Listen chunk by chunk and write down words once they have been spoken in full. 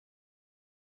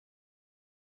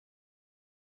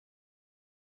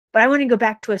But I want to go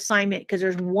back to assignment because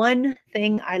there's one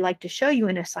thing I like to show you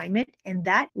in assignment, and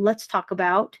that let's talk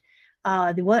about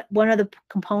one other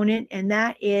component, and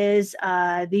that is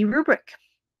the rubric.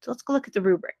 So let's go look at the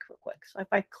rubric real quick. So if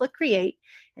I click create,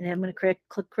 and then I'm going to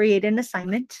click create an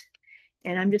assignment,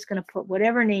 and I'm just going to put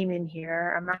whatever name in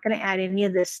here. I'm not going to add any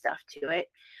of this stuff to it.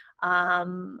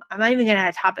 I'm not even going to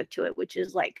add a topic to it, which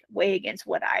is like way against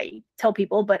what I tell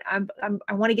people, but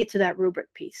I want to get to that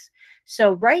rubric piece.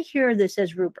 So right here, this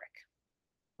says rubric.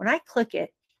 When I click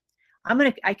it,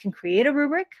 I can create a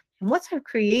rubric. And once I've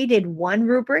created one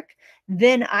rubric,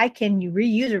 then I can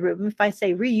reuse a rubric. If I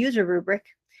say reuse a rubric,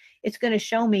 it's going to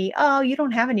show me, oh, you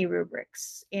don't have any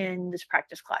rubrics in this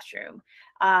practice classroom.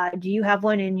 Do you have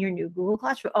one in your new Google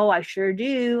Classroom? Oh, I sure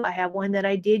do. I have one that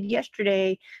I did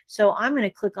yesterday. So I'm going to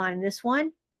click on this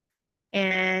one,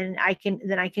 and I can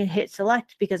hit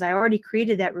select because I already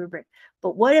created that rubric.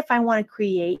 But what if I want to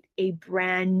create a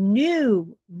brand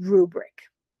new rubric?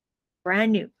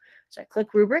 Brand new. So I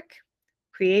click rubric,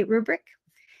 create rubric.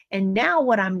 And now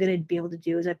what I'm going to be able to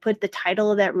do is I put the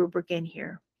title of that rubric in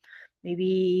here.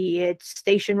 Maybe it's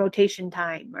station rotation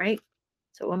time, right?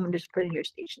 So I'm just putting here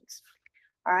stations.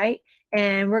 All right.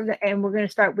 And we're going to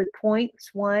start with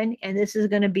points 1, and this is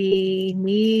going to be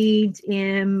needs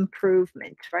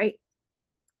improvement, right?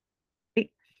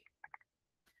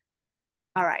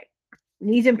 All right.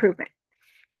 Needs improvement.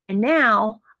 And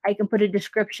now I can put a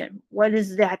description. What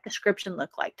does that description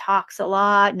look like? Talks a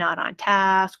lot, not on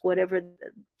task, whatever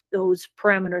those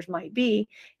parameters might be.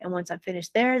 And once I'm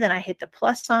finished there, then I hit the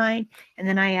plus sign, and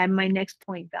then I add my next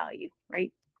point value, right?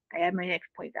 I add my next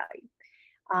point value.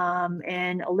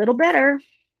 And a little better.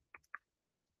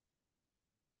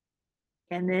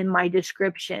 And then my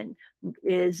description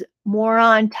is more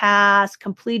on task,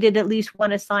 completed at least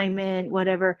one assignment,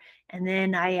 whatever. And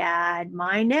then I add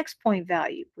my next point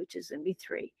value, which is going to be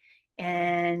 3.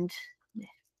 And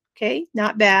okay,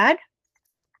 not bad,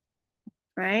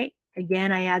 right?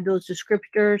 Again, I add those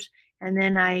descriptors, and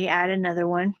then I add another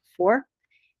one, 4,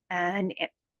 and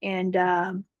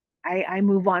I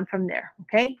move on from there.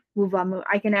 Okay, move on.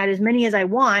 I can add as many as I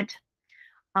want,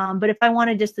 but if I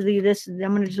wanted just to leave this, I'm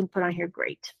going to just put on here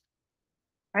great,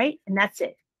 right? And that's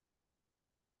it.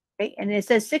 Okay, and it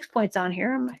says 6 points on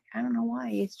here. I'm like, I don't know why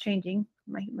it's changing.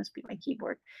 It must be my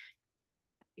keyboard.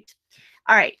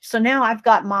 All right, so now I've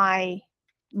got my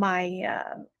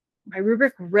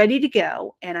rubric ready to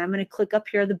go, and I'm going to click up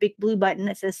here the big blue button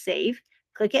that says save.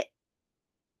 Click it,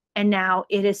 and now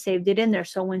it has saved it in there.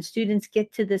 So when students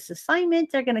get to this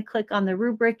assignment, they're going to click on the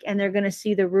rubric, and they're going to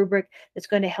see the rubric that's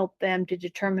going to help them to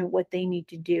determine what they need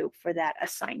to do for that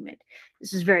assignment.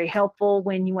 This is very helpful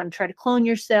when you want to try to clone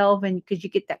yourself, and because you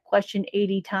get that question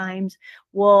 80 times.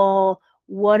 Well,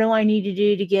 what do I need to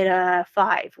do to get a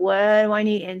 5? What do I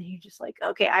need? And you're just like,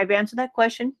 okay, I've answered that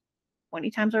question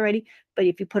 20 times already. But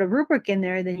if you put a rubric in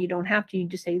there, then you don't have to. You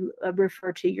just say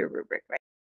refer to your rubric, right?